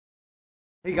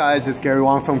Hey guys, it's Gary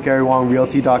Wong from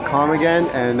GaryWongRealty.com again,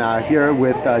 and here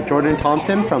with Jordan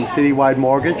Thomson from Citywide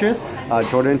Mortgages.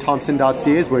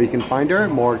 JordanThompson.ca is where you can find her.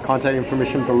 More contact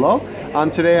information below.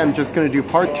 Today I'm just going to do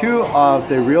part 2 of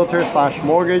the Realtor /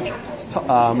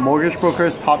 mortgage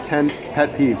brokers top 10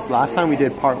 pet peeves. Last time we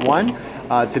did part 1.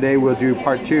 Today we'll do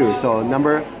part 2. So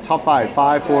top 5,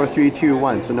 5, 4, 3, 2,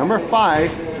 1. So number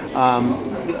 5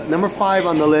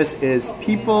 on the list is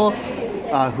people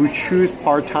who choose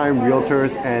part-time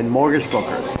realtors and mortgage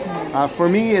brokers. For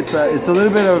me, it's a little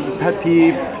bit of a pet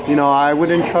peeve. You know, I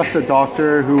wouldn't trust a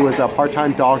doctor who is a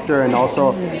part-time doctor and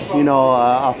also, you know,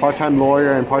 a part-time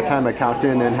lawyer and part-time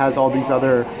accountant and has all these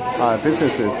other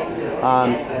businesses.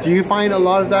 Do you find a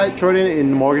lot of that, Jordan,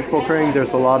 in mortgage brokering?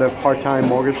 There's a lot of part-time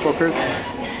mortgage brokers?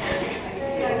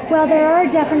 Well, there are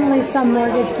definitely some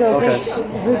mortgage brokers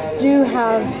who do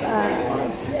have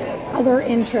other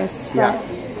interests, but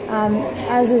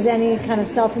as is any kind of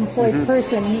self-employed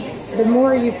person, the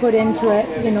more you put into it,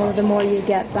 you know, the more you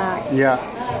get back. Yeah.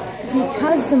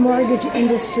 Because the mortgage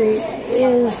industry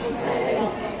is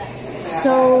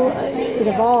so, it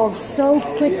evolves so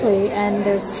quickly and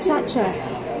there's such a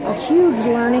huge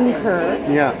learning curve.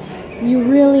 Yeah. You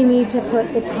really need to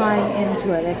put the time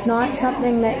into it. It's not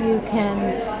something that you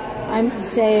can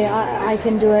say I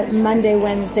can do it Monday,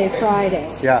 Wednesday, Friday.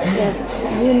 Yeah.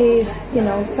 If you need, you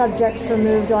know, subjects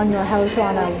removed on your house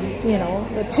on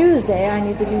a Tuesday, I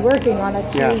need to be working on a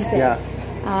Tuesday. Yeah.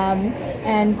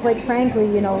 And quite frankly,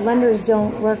 you know, lenders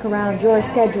don't work around your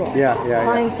schedule.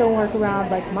 Clients don't work around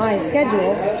like my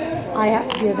schedule. I have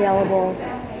to be available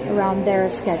around their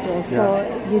schedule. So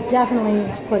you definitely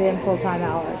need to put in full-time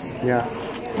hours. Yeah.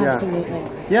 Absolutely.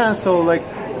 Yeah. So like,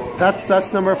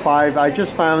 that's number 5. I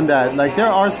just found that like there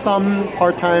are some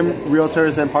part-time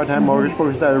realtors and part-time mortgage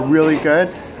brokers that are really good,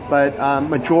 but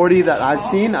majority that I've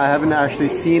seen, I haven't actually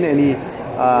seen any.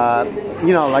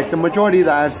 You know, like the majority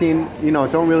that I've seen, you know,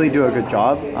 don't really do a good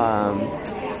job.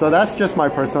 So that's just my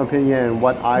personal opinion and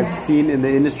what I've seen in the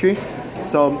industry.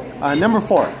 So number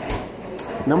 4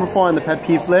 on the pet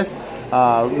peeve list.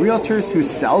 Realtors who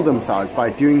sell themselves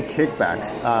by doing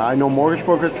kickbacks. I know mortgage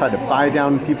brokers try to buy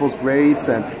down people's rates,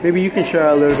 and maybe you can share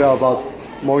a little bit about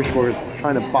mortgage brokers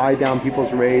trying to buy down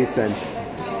people's rates. And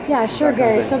yeah, sure,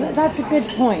 Gary. So that's a good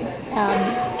point.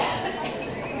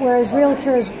 Whereas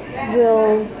realtors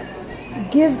will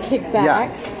give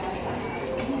kickbacks,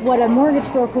 what a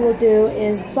mortgage broker will do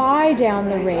is buy down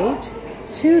the rate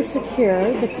to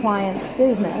secure the client's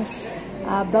business.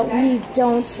 But we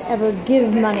don't ever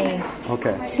give money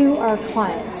to our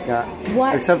clients. Yeah.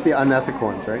 Except the unethical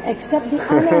ones, right? Except the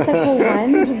unethical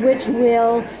ones,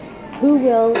 who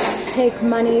will take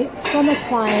money from a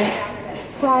client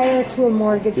prior to a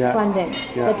mortgage funding.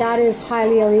 But that is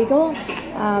highly illegal,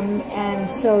 and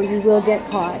so you will get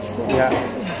caught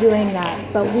doing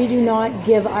that. But we do not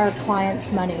give our clients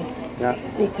money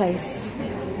because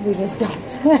we just don't.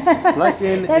 Like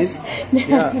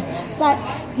but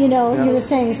you know, you were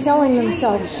saying selling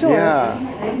themselves short.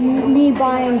 Me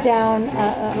buying down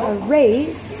a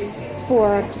rate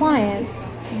for a client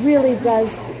really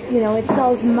does, you know, it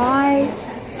sells my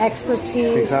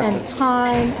expertise and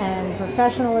time and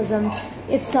professionalism.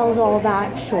 It sells all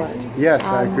that short. Yes,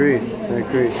 I agree.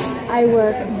 I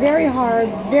work very hard,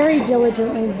 very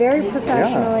diligently, very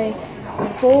professionally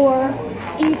for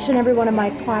each and every one of my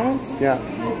clients.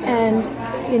 And,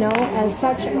 you know, as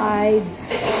such, I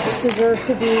deserve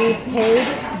to be paid,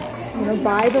 you know,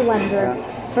 by the lender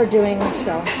for doing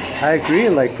so. I agree.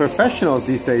 Like professionals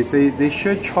these days, they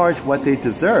should charge what they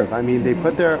deserve. I mean, they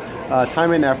put their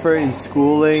time and effort in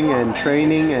schooling and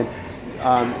training, and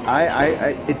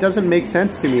it doesn't make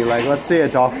sense to me. Like, let's say a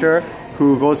doctor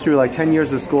who goes through like 10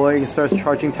 years of schooling and starts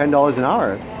charging $10 an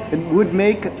hour. It would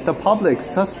make the public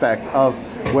suspect of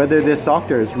whether this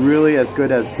doctor is really as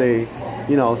good as they,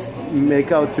 you know,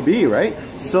 make out to be, right?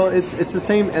 So it's the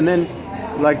same. And then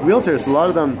like realtors, a lot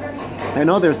of them, I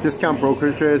know there's discount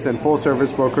brokerages and full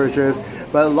service brokerages,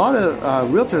 but a lot of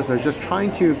realtors are just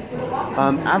trying to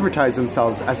advertise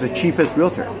themselves as the cheapest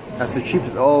realtor, as the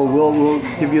cheapest. Oh, we'll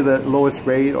give you the lowest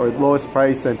rate or lowest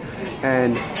price,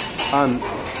 and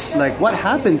like what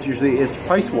happens usually is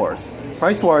price wars.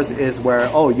 Price wars is where,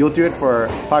 oh, you'll do it for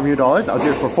 $500, I'll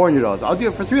do it for $400, I'll do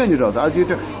it for $300, I'll do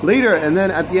it later, and then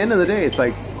at the end of the day, it's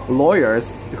like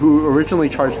lawyers who originally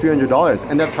charged $300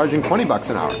 end up charging $20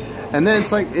 an hour, and then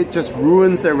it's like it just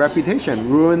ruins their reputation,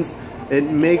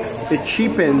 it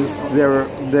cheapens their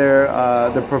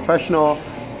professional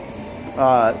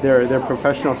their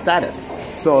professional status.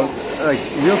 So like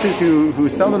realtors who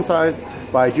sell themselves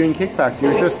by doing kickbacks,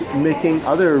 you're just making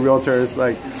other realtors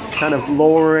like kind of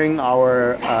lowering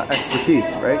our expertise,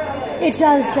 right? It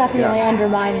does definitely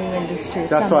undermine the industry.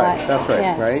 That's somewhat. right. That's right.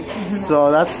 Yes. Right.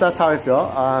 So that's how I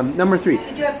feel. Number 3.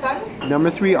 Did you have fun? Number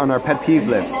 3 on our pet peeve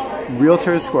list: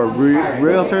 realtors who are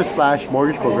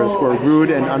realtors/mortgage brokers who are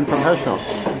rude and unprofessional.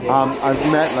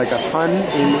 I've met like a ton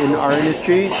in our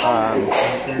industry.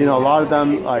 You know, a lot of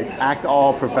them like act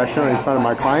all professional in front of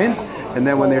my clients, and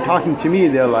then when they're talking to me,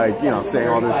 they're like, you know, saying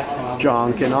all this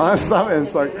junk and all that stuff, and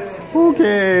it's like,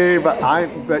 okay,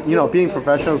 but you know, being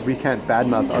professionals, we can't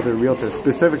badmouth other realtors,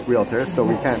 specific realtors, so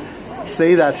we can't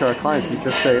say that to our clients. We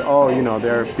just say, oh, you know,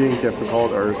 they're being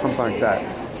difficult or something like that,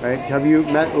 right? Have you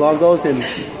met a lot of those in?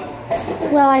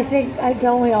 Well, I think,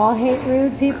 don't we all hate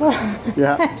rude people?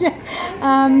 Yeah.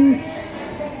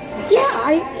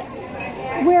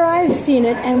 Where I've seen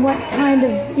it and what kind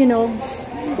of, you know,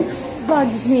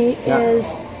 bugs me is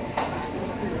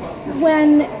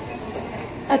when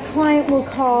a client will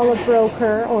call a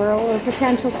broker or a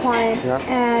potential client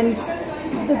and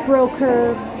the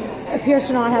broker appears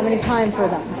to not have any time for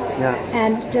them. Yeah.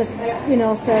 And just, you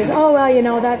know, says, oh, well, you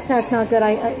know, that's not good.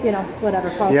 I you know, whatever,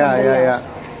 call somebody else.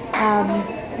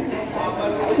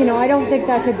 You know, I don't think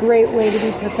that's a great way to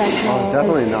be professional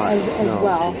as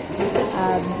well.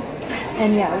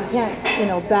 And yeah, you can't, you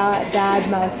know, bad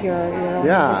mouth your own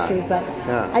industry, but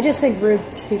I just think rude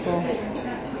people.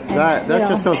 And, that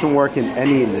just doesn't work in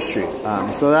any industry.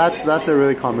 So that's a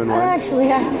really common one.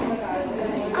 Actually, I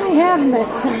have met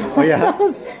some of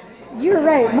those. You're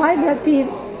right. My pet peeve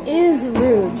is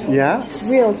rude. Yeah.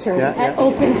 Realtors at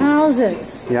open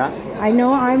houses. Yeah. I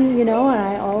know you know, and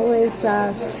I always,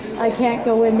 I can't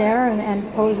go in there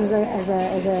and pose as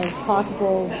a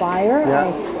possible buyer.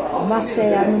 I must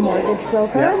say I'm a mortgage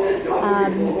broker.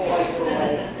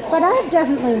 But I've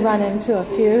definitely run into a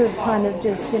few who kind of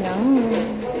just, you know,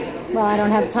 well, I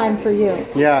don't have time for you.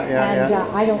 And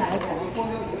I don't like that.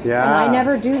 Yeah. And I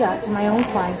never do that to my own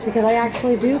clients because I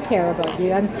actually do care about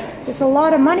you. And it's a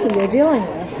lot of money you're dealing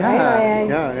with, right?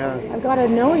 I've got to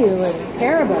know you and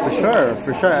care about you.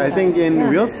 For sure. I think in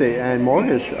real estate and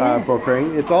mortgage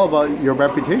brokering, it's all about your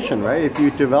reputation, right? If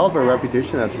you develop a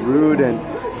reputation that's rude and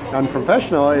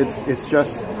unprofessional, it's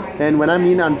just, and when I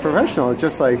mean unprofessional, it's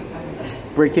just like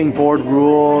breaking board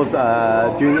rules,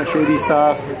 doing shady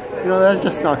stuff. You know, that's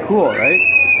just not cool, right?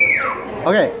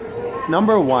 Okay,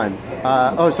 number 1.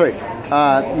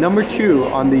 Number 2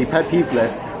 on the pet peeve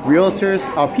list: realtors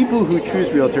are people who choose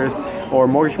realtors or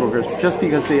mortgage brokers just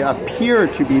because they appear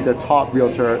to be the top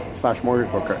realtor/mortgage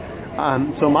broker.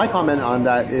 So my comment on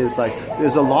that is like,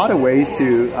 there's a lot of ways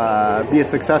to be a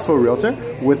successful realtor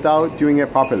without doing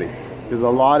it properly. There's a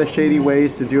lot of shady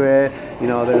ways to do it. You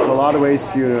know, there's a lot of ways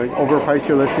to overprice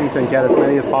your listings and get as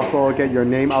many as possible, get your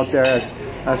name out there as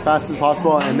fast as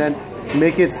possible, and then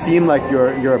make it seem like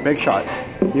you're a big shot.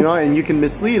 You know, and you can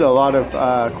mislead a lot of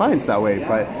clients that way.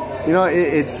 But you know,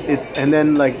 it's and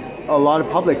then like a lot of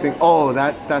public think, oh,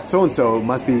 that so and so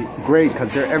must be great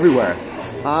because they're everywhere.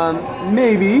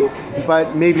 Maybe,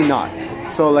 but maybe not.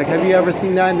 So, like, have you ever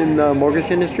seen that in the mortgage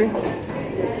industry?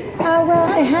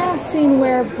 Well, I have seen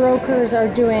where brokers are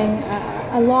doing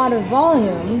a lot of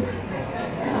volume,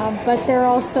 but they're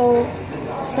also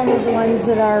some of the ones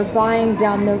that are buying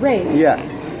down the rate. Yeah.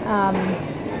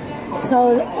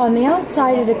 So on the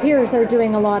outside, it appears they're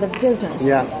doing a lot of business.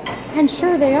 Yeah. And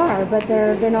sure they are, but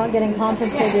they're not getting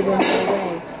compensated in any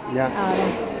way. Yeah.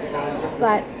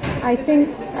 But I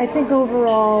think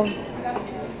overall,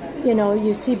 you know,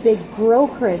 you see big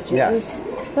brokerages,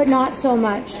 but not so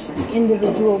much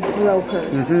individual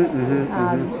brokers.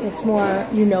 It's more,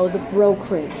 you know, the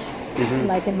brokerage.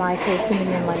 Like in my case,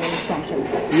 Dominion Lending Center.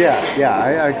 Yeah,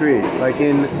 I agree. Like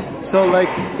in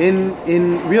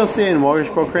real estate and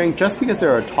mortgage brokering, just because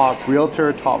they're a top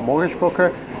realtor, top mortgage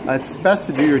broker, it's best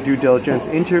to do your due diligence,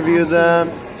 interview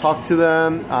them, talk to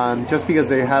them. Just because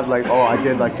they have like, oh, I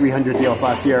did like 300 deals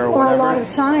last year or whatever. Or a lot of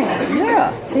signs.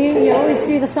 Yeah. See, you always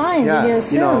see the signs, and you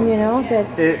assume, you know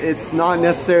that it's not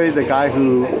necessarily the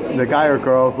guy or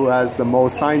girl who has the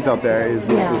most signs out there is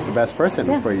the best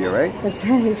person for you, right? That's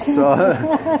right. So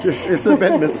it's a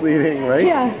bit misleading, right?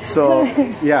 Yeah. So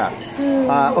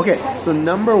okay. So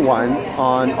number 1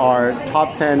 on our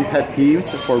top 10 pet peeves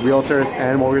for realtors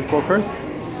and mortgage brokers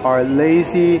are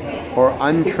lazy or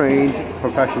untrained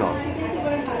professionals.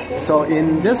 So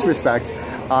in this respect,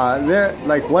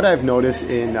 like what I've noticed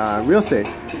in real estate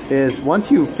is once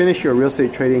you finish your real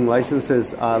estate trading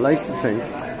licensing,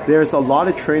 there's a lot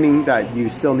of training that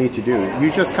you still need to do.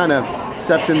 You just kind of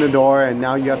stepped in the door and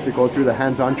now you have to go through the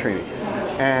hands-on training.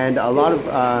 And a lot of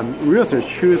realtors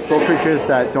choose brokerages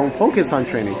that don't focus on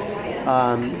training.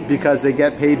 Because they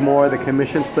get paid more, the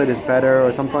commission split is better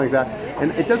or something like that.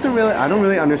 And it doesn't really, I don't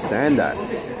really understand that.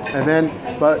 And then,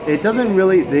 but it doesn't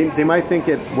really, they might think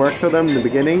it works for them in the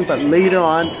beginning, but later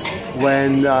on,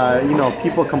 when, you know,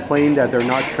 people complain that they're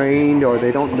not trained or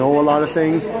they don't know a lot of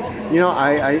things, you know,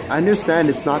 I understand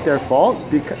it's not their fault.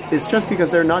 Because it's just because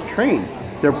they're not trained.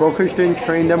 Their brokerage didn't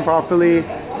train them properly,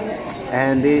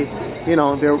 and they, you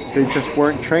know, they just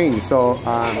weren't trained. So,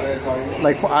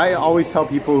 like I always tell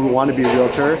people who want to be a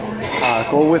realtor,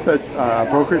 go with a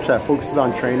brokerage that focuses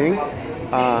on training.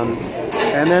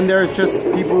 And then there's just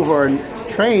people who are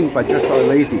trained but just are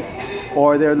lazy,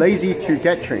 or they're lazy to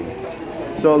get trained.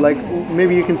 So, like,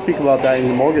 maybe you can speak about that in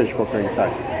the mortgage brokering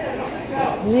side.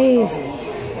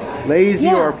 Lazy,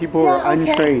 yeah, or people who are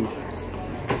untrained.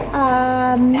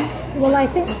 Well, I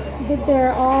think that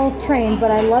they're all trained,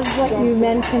 but I love what you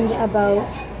mentioned about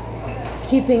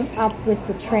keeping up with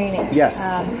the training. Yes.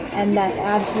 And that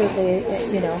absolutely,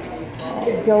 you know,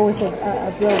 go with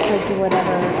a brokerage or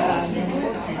whatever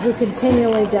who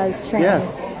continually does train, yes.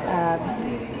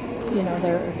 You know,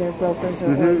 their brokers or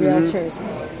realtors.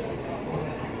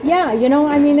 Yeah, you know,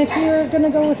 I mean, if you're going to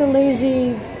go with a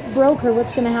lazy broker,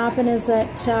 what's going to happen is that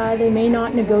they may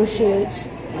not negotiate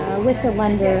with the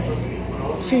lender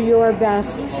to your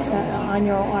best, on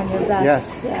your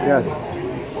best. Yes.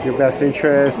 Your best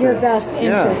interest. Your best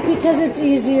interest, because it's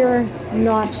easier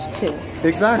not to.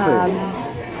 Exactly.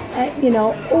 You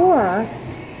know, or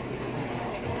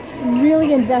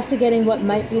really investigating what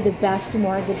might be the best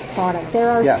mortgage product.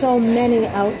 There are so many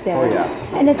out there. Oh,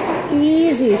 yeah. And it's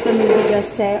easy for me to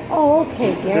just say, oh,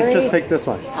 okay, Gary. Just pick this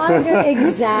one.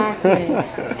 Exactly.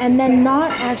 And then not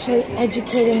actually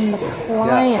educating the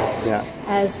client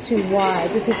as to why.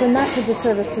 Because then that's a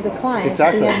disservice to the client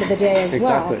at the end of the day as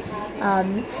well.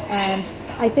 And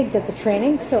I think that the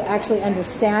training, so actually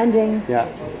understanding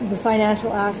the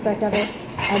financial aspect of it,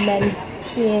 and then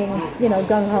being, you know,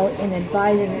 gung-ho in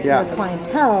advising your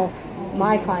clientele,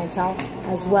 my clientele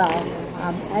as well.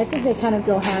 I think they kind of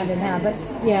go hand in hand. But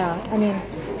yeah, I mean,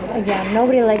 again,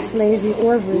 nobody likes lazy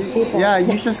or rude people. Yeah,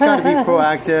 you just got to be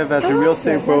proactive as a real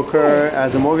estate broker,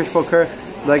 as a mortgage broker.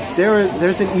 Like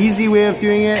there's an easy way of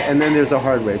doing it, and then there's a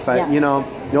hard way. But you know,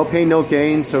 no pain, no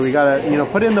gain. So we gotta, you know,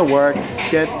 put in the work,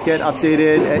 get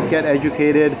updated, get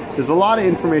educated. There's a lot of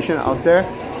information out there.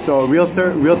 So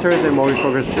realtors and mortgage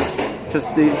brokers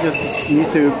they just need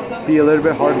to be a little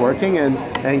bit hardworking and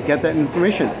get that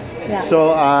information. Yeah.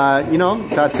 So you know,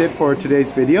 that's it for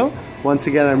today's video. Once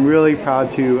again, I'm really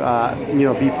proud to you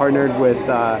know, be partnered with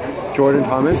Jordan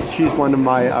Thomas. She's one of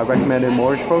my recommended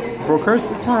mortgage brokers.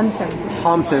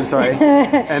 Thomson, sorry.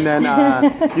 And then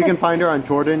you can find her on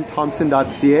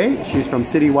jordanthomson.ca. She's from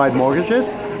Citywide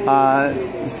Mortgages.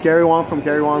 It's Gary Wong from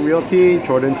Gary Wong Realty.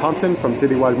 Jordan Thomson from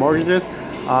Citywide Mortgages.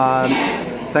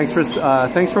 Thanks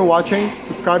for watching.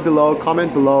 Subscribe below,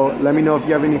 comment below. Let me know if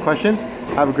you have any questions.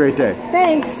 Have a great day.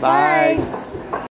 Thanks. Bye.